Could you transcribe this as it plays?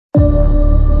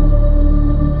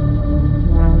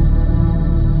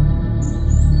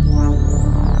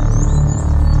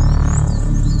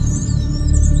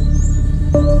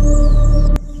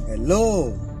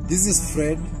This is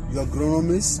Fred, your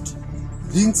agronomist.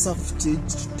 Things have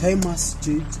changed, time has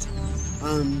changed,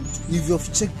 and if you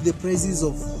have checked the prices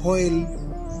of oil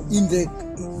in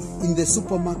the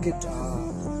supermarket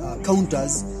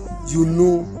counters, you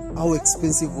know how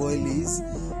expensive oil is.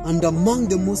 And among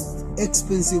the most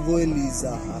expensive oil is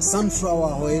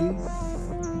sunflower oil.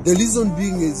 The reason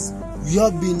being is we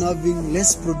have been having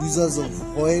less producers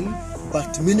of oil,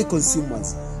 but many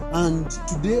consumers. And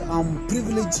today I'm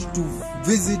privileged to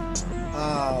visit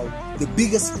the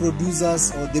biggest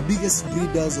producers or the biggest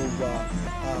breeders of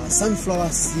sunflower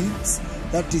seeds,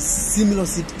 that is Similo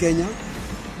Seed Kenya.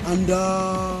 And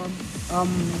I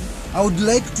would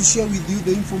like to share with you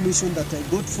the information that I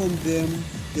got from them,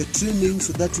 the training,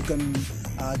 so that you can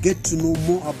get to know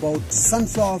more about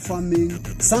sunflower farming,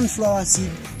 sunflower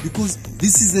seed, because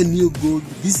this is the new gold,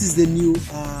 this is the new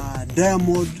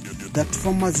diamond that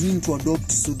farmers need to adopt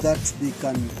so that they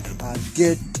can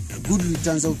get good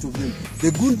returns out of them.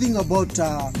 The good thing about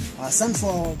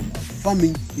sunflower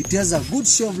farming, it has a good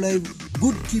shelf life,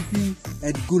 good keeping,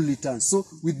 and good returns. So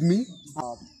with me,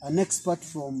 an expert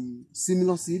from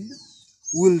Similo Seed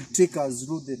will take us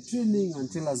through the training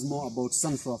and tell us more about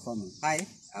sunflower farming. Hi,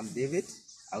 I'm David.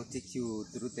 I'll take you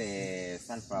through the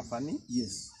sunflower farming.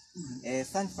 Yes.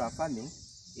 Sunflower farming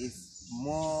is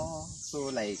more so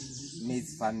like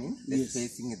maize farming. The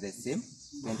spacing is the same,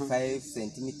 25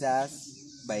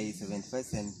 centimeters by 75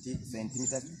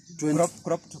 centimeters.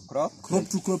 Crop to crop. Crop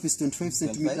to crop is 25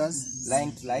 centimeters.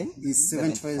 Line to line is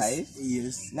 75.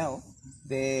 Yes. Now,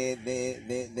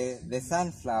 the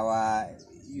sunflower,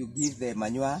 you give the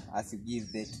manure as you give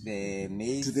the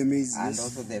maize. To the maize, and yes.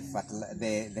 also the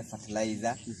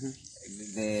fertilizer.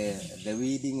 The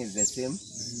weeding is the same.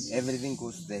 Everything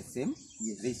goes the same.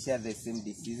 Yes. They share the same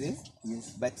diseases. Yes.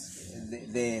 But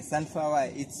the sunflower,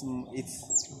 it's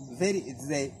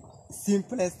the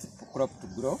simplest crop to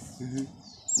grow.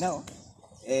 Now,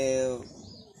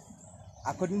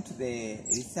 according to the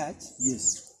research,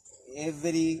 yes,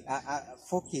 every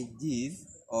 4 kgs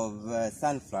of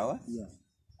sunflower,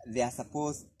 they are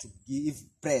supposed to give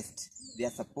pressed. They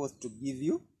are supposed to give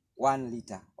you 1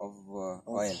 liter of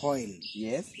oil.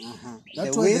 Yes.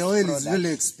 That's why the oil is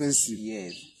really expensive.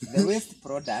 Yes. The waste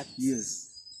product. Yes.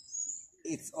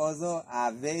 It's also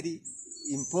a very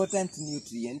important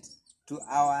nutrient to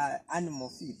our animal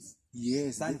feeds.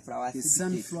 Yes. Sunflower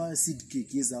seed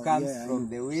cake. Yes. Comes from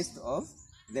the waste of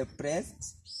the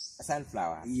pressed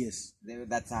sunflower. Yes.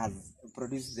 That has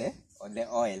produced the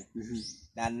oil.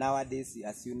 And nowadays,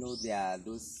 as you know, there are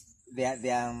those. There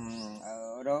are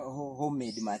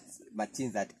homemade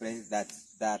machines that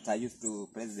are used to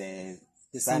press the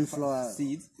sunflower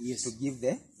seeds to give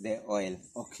the oil.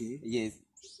 Okay. Yes.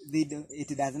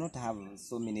 It does not have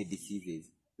so many diseases.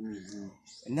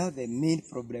 Now the main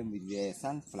problem with the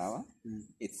sunflower,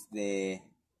 it's the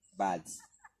birds.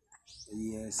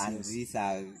 Yes. And these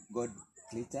are good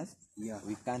creatures. Yeah.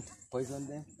 We can't poison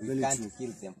them. Very We can't true.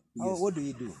 kill them. Yes. What do?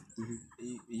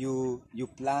 You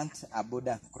plant a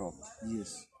border crop.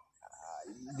 Yes.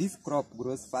 This crop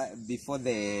grows before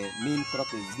the main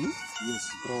crop is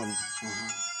grown.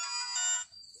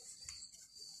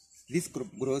 This crop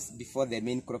grows before the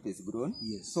main crop is grown.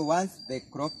 Yes. So once the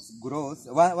crop grows,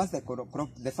 once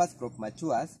the first crop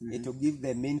matures, it will give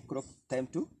the main crop time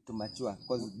to mature,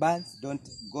 because birds don't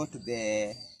go to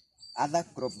the other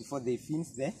crop before they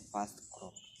finish the first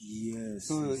crop. Yes.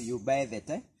 So you buy the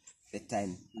time,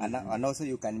 and also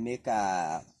you can make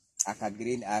a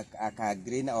green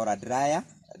or a drying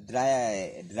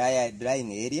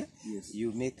area. Yes.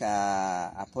 You make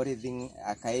a polythene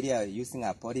area using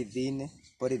a polythene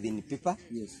paper.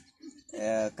 Yes.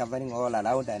 Covering all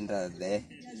around and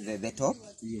the top.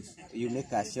 Yes. You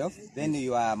make a shelf. Then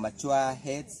your mature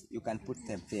heads, you can put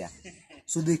them there.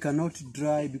 So they cannot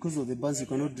dry because of the birds. You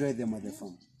cannot dry them at the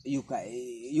farm. You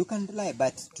can dry,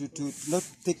 but to not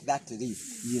take that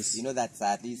risk. Yes. You know that's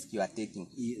a risk you are taking.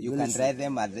 You Very can dry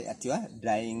them at your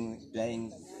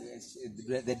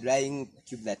the drying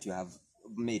tube that you have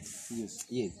made. Yes.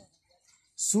 Yes.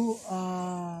 So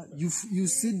you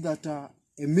said that a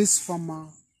maize farmer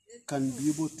can be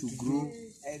able to grow.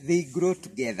 They grow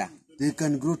together. They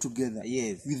can grow together.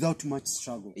 Yes. Without much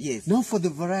struggle. Yes. Now for the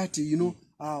variety, you know,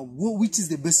 which is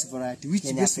the best variety? Which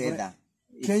Kenya best feather.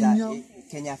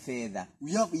 Kenya feather.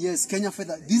 We have Kenya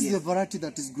feather. This is the variety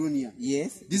that is grown here.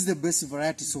 Yes. This is the best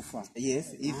variety so far.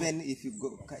 Yes. Even if you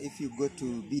go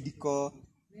to Bidco,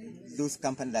 those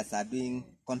companies that are doing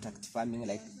contract farming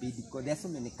like Bidco, there are so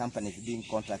many companies doing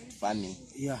contract farming.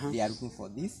 They are looking for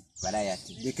this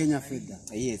variety. The Kenya feather.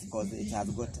 Yes, because it has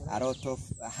got a lot of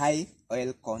high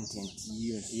oil content.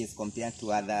 Yes. Yes, compared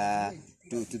to other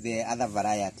to the other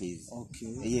varieties.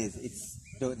 Okay. Yes, it's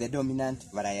the dominant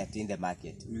variety in the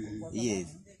market. Yes,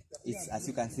 it's, as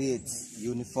you can see, it's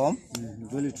uniform.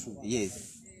 Very true.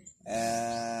 Yes.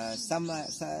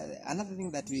 Another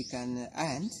thing that we can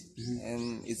add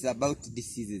is about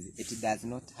diseases. It does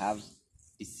not have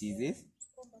diseases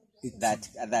that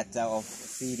are of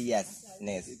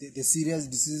seriousness. The serious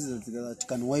diseases that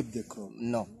can wipe the crop.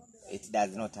 No, it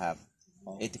does not have.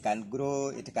 It can grow.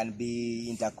 It can be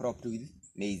intercropped with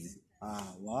maize.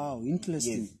 Ah, wow,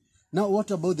 interesting. Yes. Now,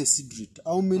 what about the seed rate?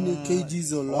 How many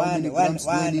kgs or how many grams do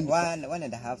I need?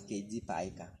 1.5 kg per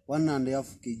acre.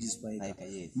 1.5 kgs per acre.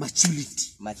 Yes.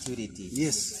 Maturity.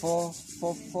 Yes. For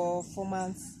 4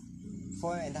 months,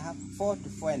 4 to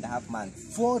 4.5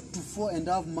 months. 4 to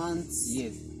 4.5 months.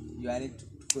 Yes. You are ready to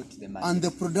go to the market. And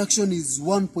the production is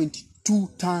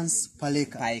 1.2 tons per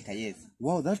acre. Per acre, yes.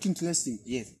 Wow, that's interesting.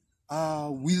 Yes.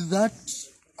 With that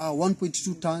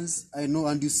 1.2 tons, I know,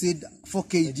 and you said 4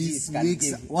 kgs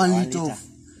makes 1 liter of,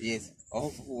 yes,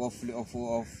 of oil.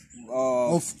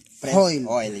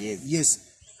 Yes. Yes.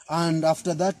 And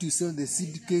after that, you sell the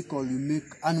seed cake or you make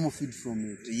animal feed from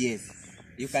it. Yes.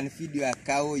 You can feed your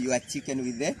cow, your chicken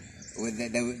with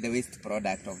the waste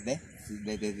product of the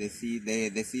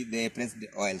pressed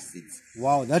oil seeds.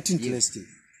 Wow, that's interesting.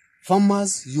 Yes.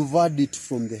 Farmers, you've heard it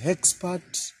from the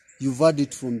expert. You've heard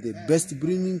it from the best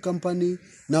breeding company.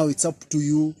 Now it's up to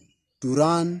you to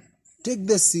run, take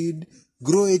the seed,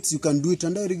 grow it. You can do it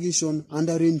under irrigation,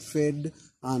 under rain fed,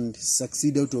 and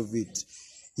succeed out of it.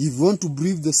 If you want to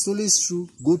breathe the story is true,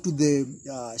 go to the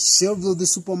shelves of the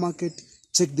supermarket,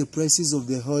 check the prices of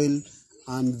the oil,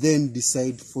 and then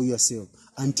decide for yourself.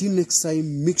 Until next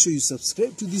time, make sure you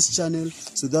subscribe to this channel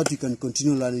so that you can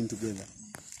continue learning together.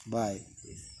 Bye.